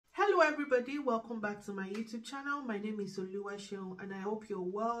Hello everybody, welcome back to my YouTube channel. My name is Oluwaseun and I hope you're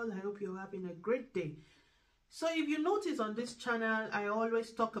well. I hope you're having a great day. So if you notice on this channel, I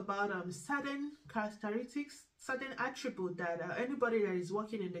always talk about certain characteristics, certain attributes that anybody that is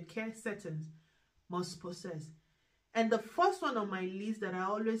working in the care settings must possess. And the first one on my list that I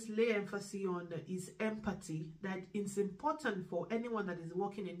always lay emphasis on is empathy. That it's important for anyone that is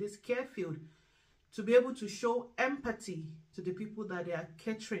working in this care field to be able to show empathy to the people that they are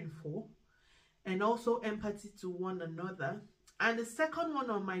catering for, and also empathy to one another. And the second one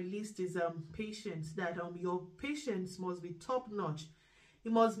on my list is patience. That your patience must be top notch.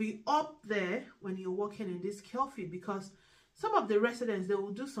 It must be up there when you're working in this care field, because some of the residents, they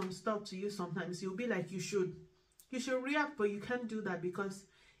will do some stuff to you sometimes. You'll be like, you should react, but you can't do that because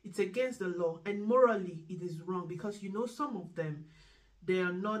it's against the law, and morally it is wrong, because you know some of them, they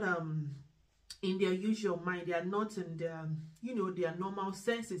are not in their usual mind, they are not in their their normal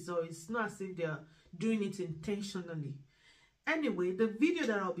senses, so it's not as if they are doing it intentionally. Anyway, the video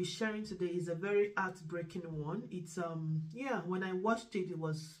that I'll be sharing today is a very heartbreaking one. It's when I watched it,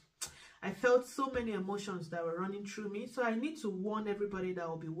 I felt so many emotions that were running through me. So I need to warn everybody that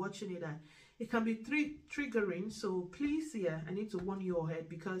will be watching it that it can be triggering. So please, I need to warn you ahead,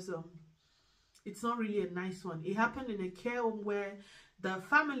 because it's not really a nice one. It happened in a care home where the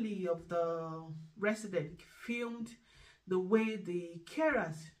family of the resident filmed the way the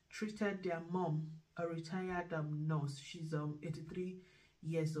carers treated their mom, a retired nurse. She's 83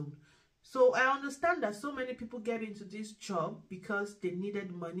 years old. So I understand that so many people get into this job because they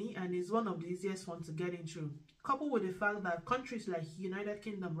needed money, and it's one of the easiest ones to get into. Coupled with the fact that countries like United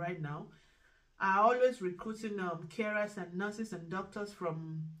Kingdom right now are always recruiting carers and nurses and doctors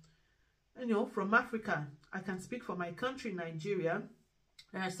from Africa. I can speak for my country, Nigeria.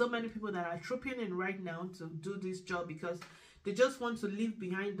 There are so many people that are trooping in right now to do this job because they just want to leave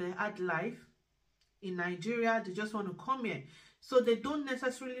behind their hard life in Nigeria. They just want to come here. So they don't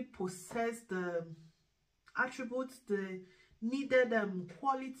necessarily possess the attributes, the needed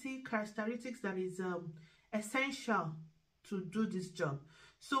quality characteristics that is essential to do this job.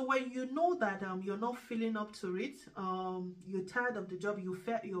 So when you know that you're not feeling up to it, you're tired of the job, you're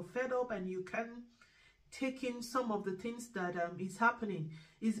fed up, and you can take in some of the things that is happening,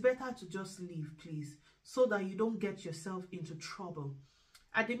 it's better to just leave, please, so that you don't get yourself into trouble.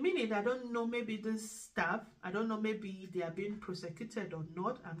 At the minute, I don't know, maybe this staff, I don't know, maybe they are being prosecuted or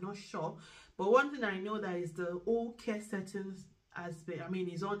not, I'm not sure. But one thing I know that is the whole care settings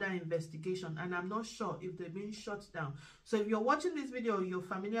is under investigation, and I'm not sure if they've been shut down. So if you're watching this video or you're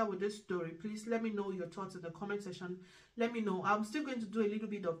familiar with this story, please let me know your thoughts in the comment section. Let me know. I'm still going to do a little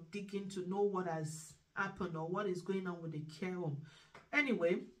bit of digging to know what has happened or what is going on with the care home.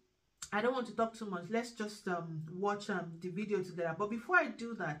 Anyway, I don't want to talk too much. Let's just watch the video together. But before I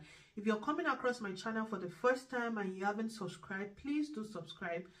do that, if you're coming across my channel for the first time and you haven't subscribed, please do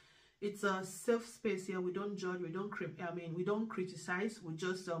subscribe. It's a safe space here. We don't judge, we don't criticize. We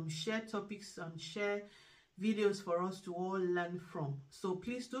just share topics and share videos for us to all learn from. So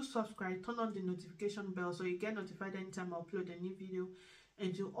please do subscribe, turn on the notification bell so you get notified anytime I upload a new video.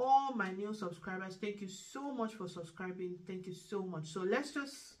 And to all my new subscribers, thank you so much for subscribing. Thank you so much. So let's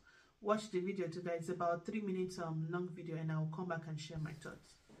just watch the video today. It's about 3 minutes long video, and I'll come back and share my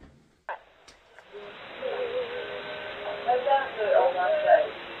thoughts.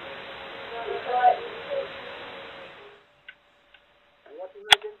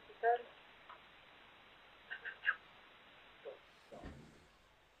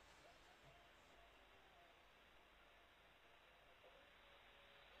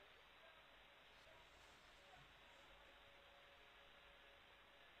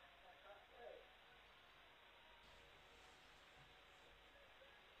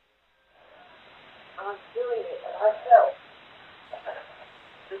 I'm doing it, and I felt.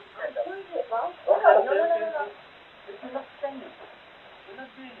 I'm doing it, Mum. No. You're not saying it. You're not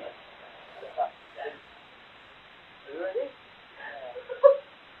doing it. Are you ready?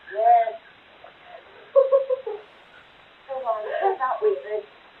 Yes. Come on, get out with me.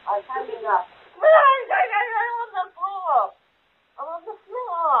 I'm hanging up. I'm on the floor. I'm on the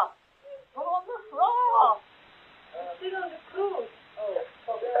floor. I'm on the floor. I'm still on the floor.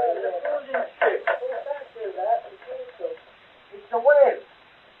 It's the wave.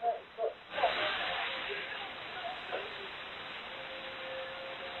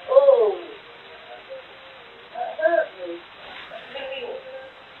 Oh, that hurt me.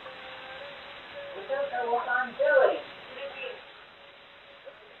 I don't know what I'm doing.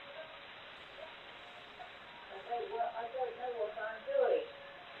 I don't know what I'm doing.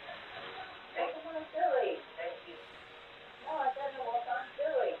 What am I doing? Thank you. No, I don't know what I'm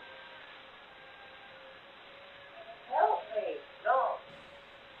doing.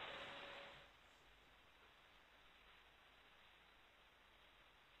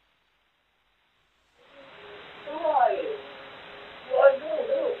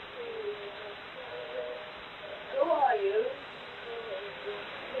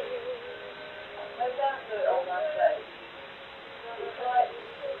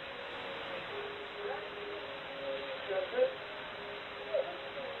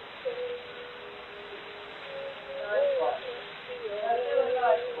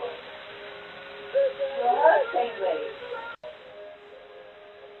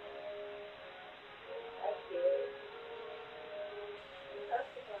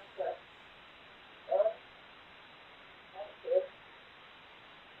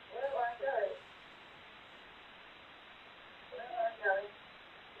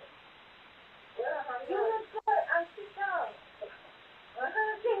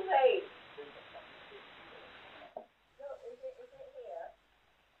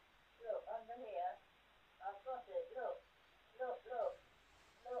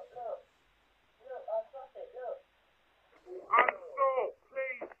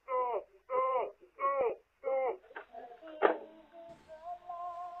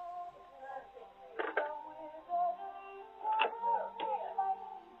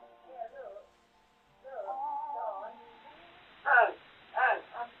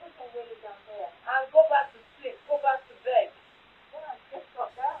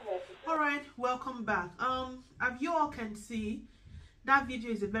 welcome back. As you all can see, that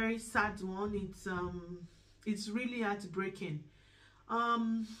video is a very sad one. It's really heartbreaking.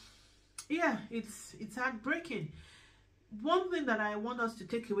 Yeah, it's heartbreaking. One thing that I want us to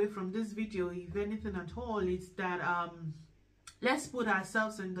take away from this video, if anything at all, is that let's put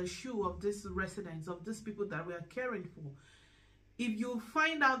ourselves in the shoe of these residents, of these people that we are caring for. If you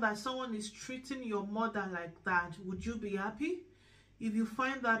find out that someone is treating your mother like that, would you be happy? If you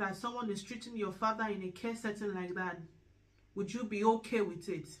find out that someone is treating your father in a care setting like that, would you be okay with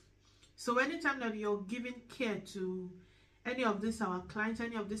it? So anytime that you're giving care to any of this our clients,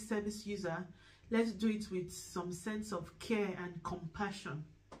 any of this service user, let's do it with some sense of care and compassion.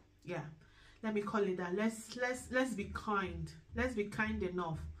 Yeah, let me call it that. Let's be kind. Let's be kind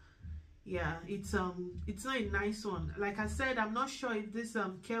enough. Yeah, it's not a nice one. Like I said, I'm not sure if this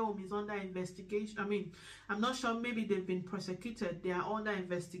care home is under investigation. I mean, I'm not sure. Maybe they've been prosecuted, they are under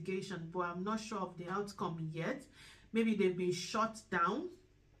investigation, but I'm not sure of the outcome yet. Maybe they've been shut down.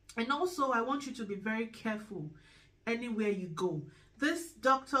 And also, I want you to be very careful anywhere you go. These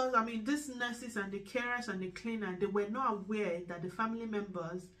doctors, I mean, these nurses and the carers and the cleaner, they were not aware that the family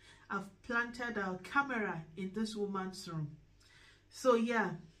members have planted a camera in this woman's room. So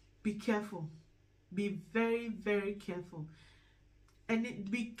yeah, be careful. Be very, very careful. And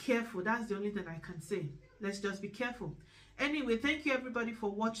be careful. That's the only thing I can say. Let's just be careful. Anyway, thank you everybody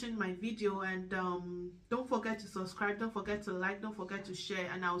for watching my video, and don't forget to subscribe, don't forget to like, don't forget to share,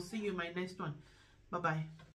 and I'll see you in my next one. Bye bye.